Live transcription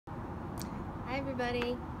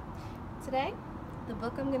everybody. Today, the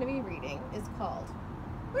book I'm going to be reading is called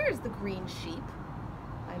Where's the Green Sheep?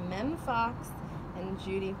 By Mem Fox and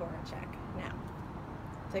Judy Horacek. Now,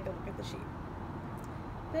 take a look at the sheep.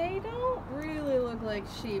 They don't really look like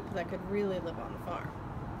sheep that could really live on the farm.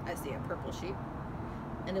 I see a purple sheep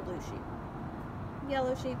and a blue sheep,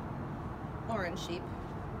 yellow sheep, orange sheep,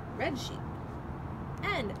 red sheep.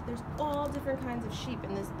 And there's all different kinds of sheep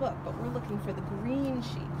in this book, but we're looking for the green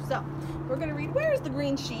sheep. So, we're going to read Where's the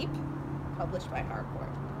Green Sheep? Published by Horacek.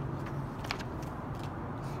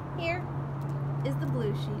 Here is the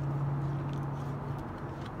blue sheep.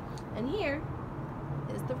 And here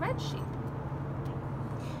is the red sheep.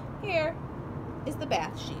 Here is the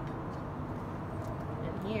bath sheep.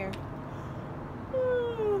 And here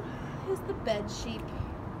is the bed sheep.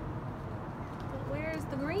 But where's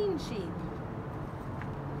the green sheep?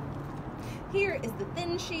 Here is the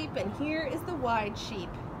thin sheep, and here is the wide sheep.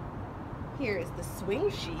 Here is the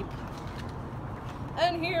swing sheep,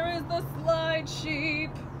 and here is the slide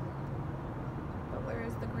sheep. But where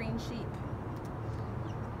is the green sheep?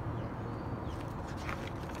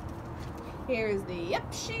 Here is the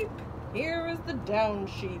up sheep, here is the down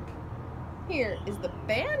sheep. Here is the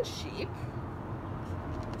band sheep.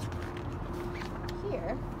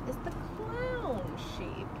 Here is the clown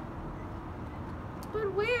sheep.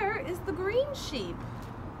 But where is the green sheep?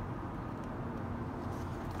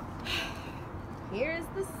 Here is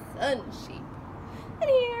the sun sheep. And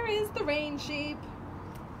here is the rain sheep.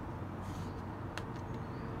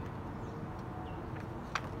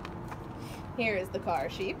 Here is the car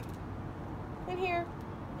sheep. And here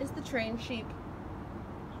is the train sheep.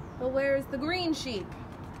 But where is the green sheep?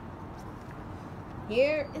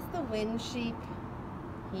 Here is the wind sheep.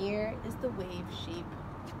 Here is the wave sheep.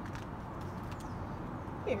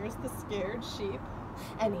 Here's the scared sheep.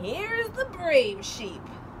 And here's the brave sheep.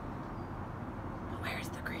 But where's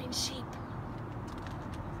the green sheep?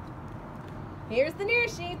 Here's the near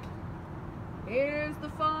sheep. Here's the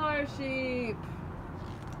far sheep.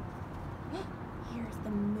 Here's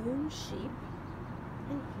the moon sheep.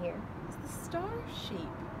 And here is the star sheep.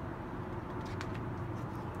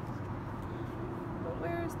 But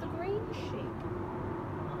where's the green sheep?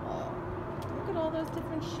 Oh, look at all those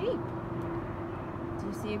different sheep. Do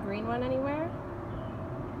you see a green one anywhere?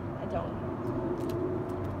 I don't.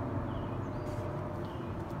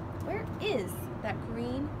 Where is that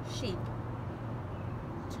green sheep?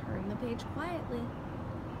 Turn the page quietly.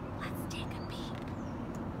 Let's take a peek.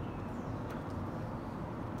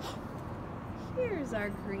 Here's our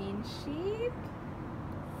green sheep,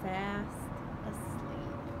 fast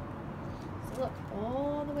asleep. So look,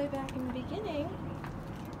 all the way back in the beginning,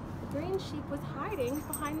 the green sheep was hiding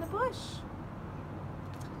behind the bush.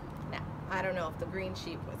 I don't know if the green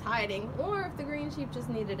sheep was hiding, or if the green sheep just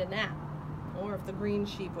needed a nap, or if the green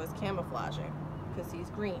sheep was camouflaging, because he's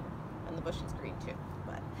green, and the bush is green too.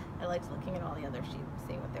 But I liked looking at all the other sheep,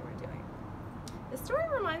 seeing what they were doing. The story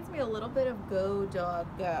reminds me a little bit of Go, Dog,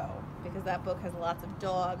 Go, because that book has lots of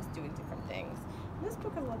dogs doing different things. And this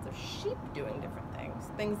book has lots of sheep doing different things,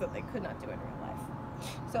 things that they could not do in real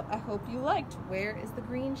life. So I hope you liked Where is the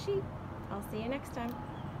Green Sheep? I'll see you next time.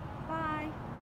 Bye.